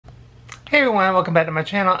Hey everyone, welcome back to my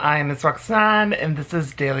channel. I am Miss Roxanne, and this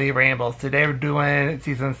is Daily Rambles. Today we're doing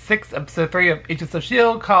Season 6, Episode 3 of Agents of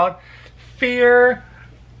S.H.I.E.L.D. called Fear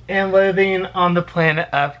and Loathing on the Planet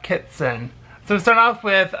of Kitson. So we start off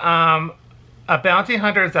with a bounty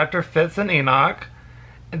hunter is after Fitz and Enoch.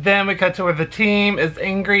 And then we cut to where the team is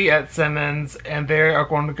angry at Simmons and they are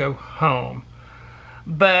going to go home.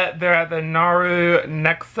 But they're at the Nauru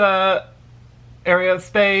Nexa area of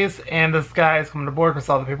space, and this guy is coming aboard because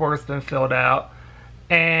all the paperwork has been filled out.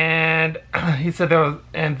 And he said there was,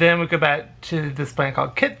 and then we go back to this planet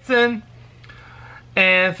called Kitson,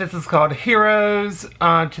 and this is called Heroes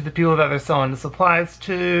to the people that they're selling the supplies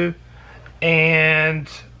to. And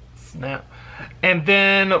snap. And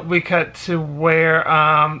then we cut to where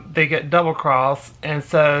they get double crossed, and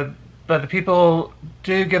so but the people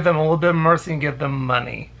do give them a little bit of mercy and give them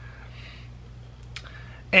money.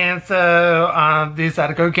 And so they decide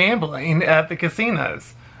to go gambling at the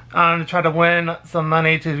casinos to try to win some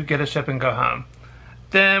money to get a ship and go home.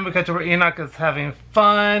 Then we cut to where Enoch is having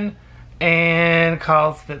fun and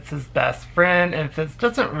calls Fitz his best friend, and Fitz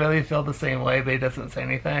doesn't really feel the same way, but he doesn't say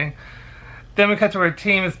anything. Then we cut to where a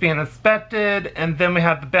team is being inspected, and then we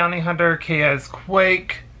have the bounty hunter KO's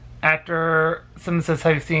Quake after someone says,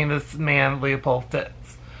 "Have you seen this man, Leopold Fitz?"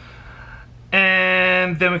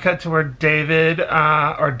 And then we cut to where Davis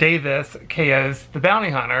KOs the bounty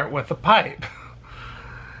hunter with a pipe.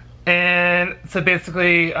 And so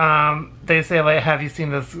basically, they say, like, "Have you seen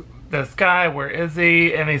this guy? Where is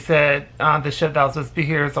he?" And he said, "The ship that was supposed to be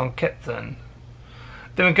here is on Kitson."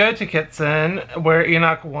 Then we go to Kitson, where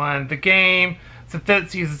Enoch won the game, so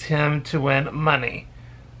Fitz uses him to win money.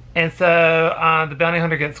 And so the bounty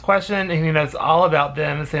hunter gets questioned, and he knows all about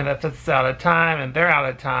them, and saying that Fitz is out of time, and they're out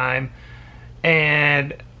of time,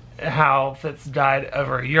 and how Fitz died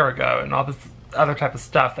over a year ago, and all this other type of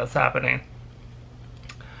stuff that's happening.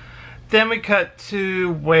 Then we cut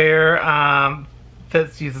to where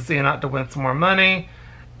Fitz uses Enoch to win some more money.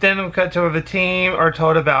 Then we cut to where the team are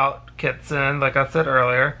told about Kitson, like I said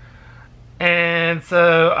earlier. And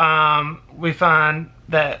so we find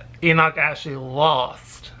that Enoch actually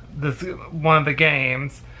lost this one of the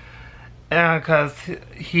games, because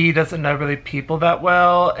he doesn't know really people that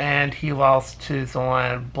well, and he lost to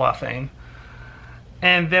someone bluffing.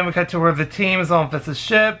 And then we cut to where the team is on Fitz's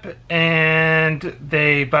ship, and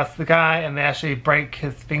they bust the guy, and they actually break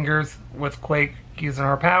his fingers with Quake using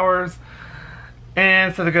her powers.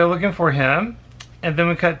 And so they go looking for him, and then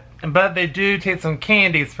we cut, but they do take some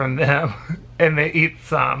candies from them, and they eat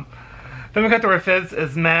some. Then we cut to where Fitz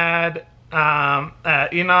is mad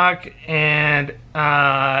at Enoch, and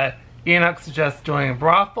Enoch suggests doing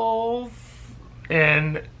brothels,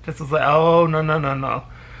 and this was like, "Oh, no.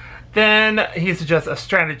 Then he suggests a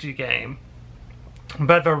strategy game,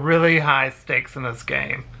 but there are really high stakes in this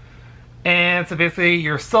game. And so basically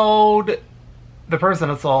you're sold, the person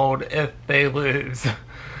is sold if they lose.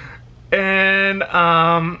 And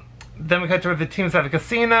then we cut to where the team's at the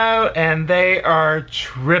casino, and they are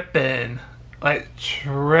tripping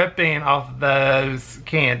off those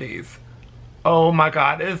candies. Oh my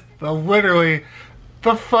god, it's literally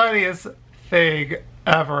the funniest thing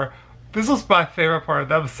ever. This was my favorite part of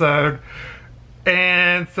the episode.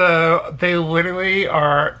 And so they literally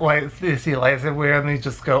are like, they see lights everywhere and they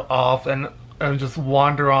just go off and just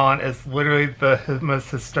wander on. It's literally the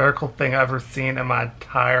most hysterical thing I've ever seen in my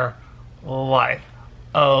entire life.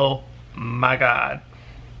 Oh my god.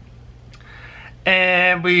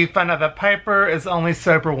 And we find out that Piper is only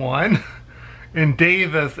sober one. And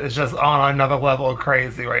Davis is just on another level of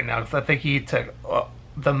crazy right now, because I think he took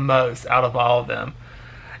the most out of all of them.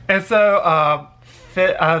 And so,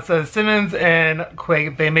 so Simmons and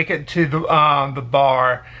Quake, they make it to the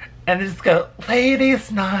bar, and they just go, "Ladies'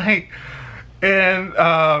 night," and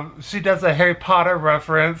she does a Harry Potter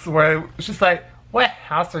reference where she's like, "What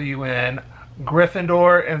house are you in?"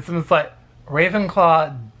 "Gryffindor," and Simmons like,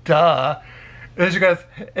 "Ravenclaw, duh." And then she goes,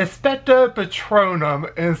 "Expecto Patronum,"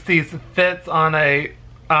 and sees Fitz on in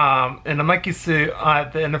a monkey suit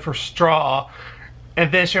at the end of her straw.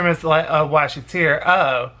 And then she remembers, like, why she's here.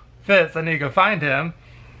 "Oh, Fitz, I need to go find him."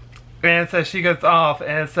 And so she goes off,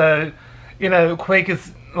 and so, you know, Quake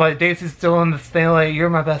is, like, Daisy's doing this thing, like, "You're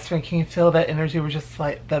my best friend, can you feel that energy? We're just,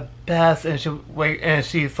 like, the best." And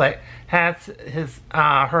she's, like, has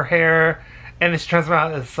her hair, and then she turns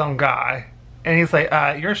around as some guy. And he's like,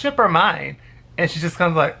 "Your ship or mine?" And she just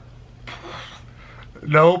comes like,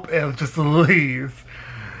 "Nope," and just leaves.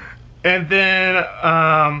 And then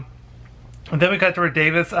we cut to where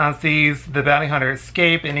Davis sees the bounty hunter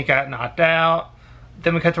escape, and he got knocked out.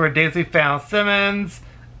 Then we cut to where Daisy found Simmons,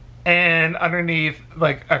 and underneath,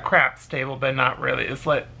 like, a craps table, but not really. It's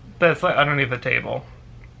like but it's like underneath the table.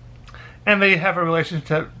 And they have a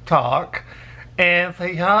relationship talk, and it's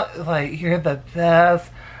like, y'all, like, you're the best,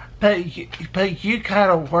 but you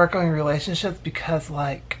gotta work on your relationships because,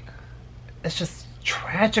 like, it's just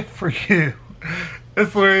tragic for you.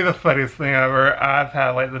 It's literally the funniest thing ever. I've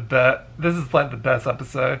had, like, this is, like, the best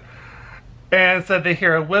episode. And so they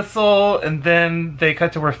hear a whistle, and then they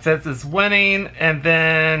cut to where Fitz is winning, and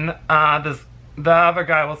then the other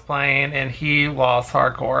guy was playing, and he lost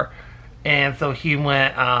hardcore. And so he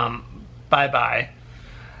went, bye-bye.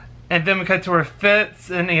 And then we cut to where Fitz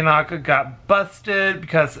and Enoch got busted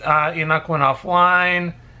because Enoch went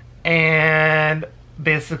offline, and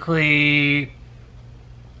basically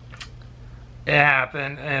it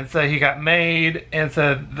happened. And so he got made, and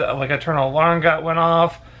so like a turn alarm went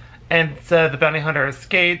off. And so the bounty hunter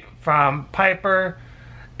escaped from Piper.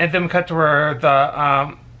 And then we cut to where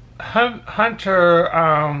the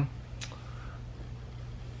hunter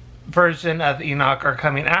version of Enoch are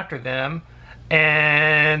coming after them.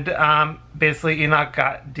 And basically Enoch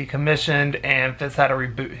got decommissioned and Fitz had to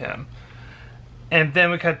reboot him. And then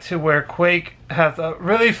we cut to where Quake has a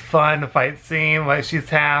really fun fight scene. Like, she's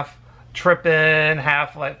half tripping,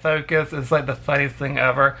 half like focused. It's like the funniest thing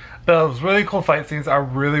ever. But it was really cool fight scenes. I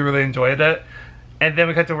really enjoyed it. And then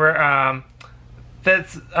we cut to where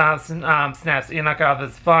Fitz snaps Enoch out of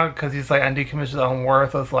his funk because he's like undecommissioned on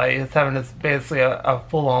worthless. Like, he's having this basically a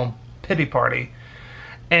full-on pity party.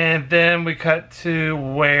 And then we cut to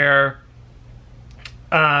where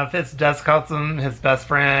Fitz does call him his best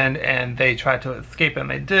friend, and they try to escape, and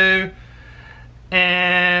they do.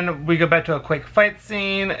 And we go back to a quick fight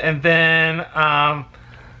scene, and then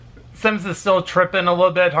Sims is still tripping a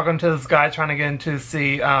little bit, talking to this guy, trying to get in to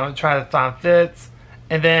see, try to find Fitz.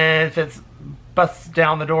 And then Fitz busts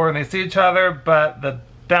down the door, and they see each other, but the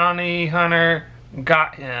bounty hunter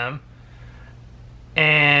got him.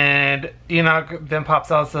 And Enoch then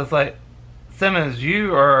pops out and says, like, Simmons,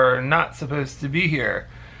 you are not supposed to be here.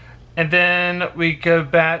 And then we go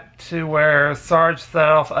back to where Sarge set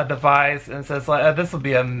off a device and says, like, oh, this will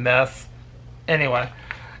be a mess. Anyway,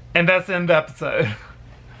 and that's the end of the episode.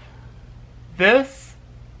 This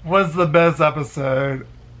was the best episode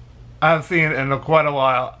I've seen in quite a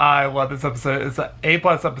while. I love this episode. It's an A+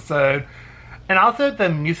 episode. And also the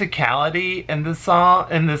musicality in this song,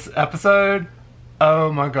 in this episode,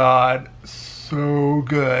 oh my god, so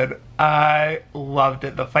good. I loved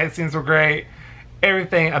it. The fight scenes were great.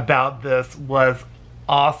 Everything about this was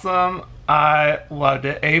awesome. I loved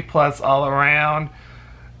it. A+ all around.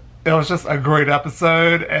 It was just a great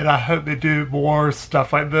episode, and I hope they do more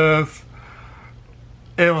stuff like this.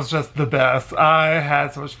 It was just the best. I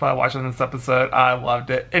had so much fun watching this episode. I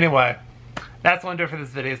loved it. Anyway, that's what I'm doing for this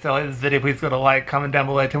video. So like this video, please go to like, comment down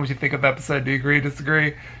below, tell me what you think of the episode. Do you agree,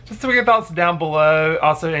 disagree? Just tell me your thoughts down below.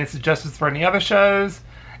 Also, any suggestions for any other shows.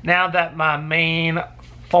 Now that my main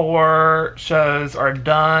 4 shows are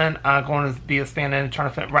done, I'm going to be expanding and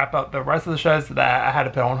trying to wrap up the rest of the shows that I had to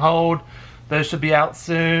put on hold. Those should be out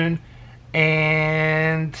soon.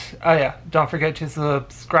 And, oh yeah, don't forget to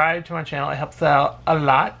subscribe to my channel. It helps out a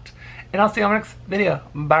lot. And I'll see you on the next video.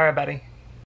 Bye, everybody.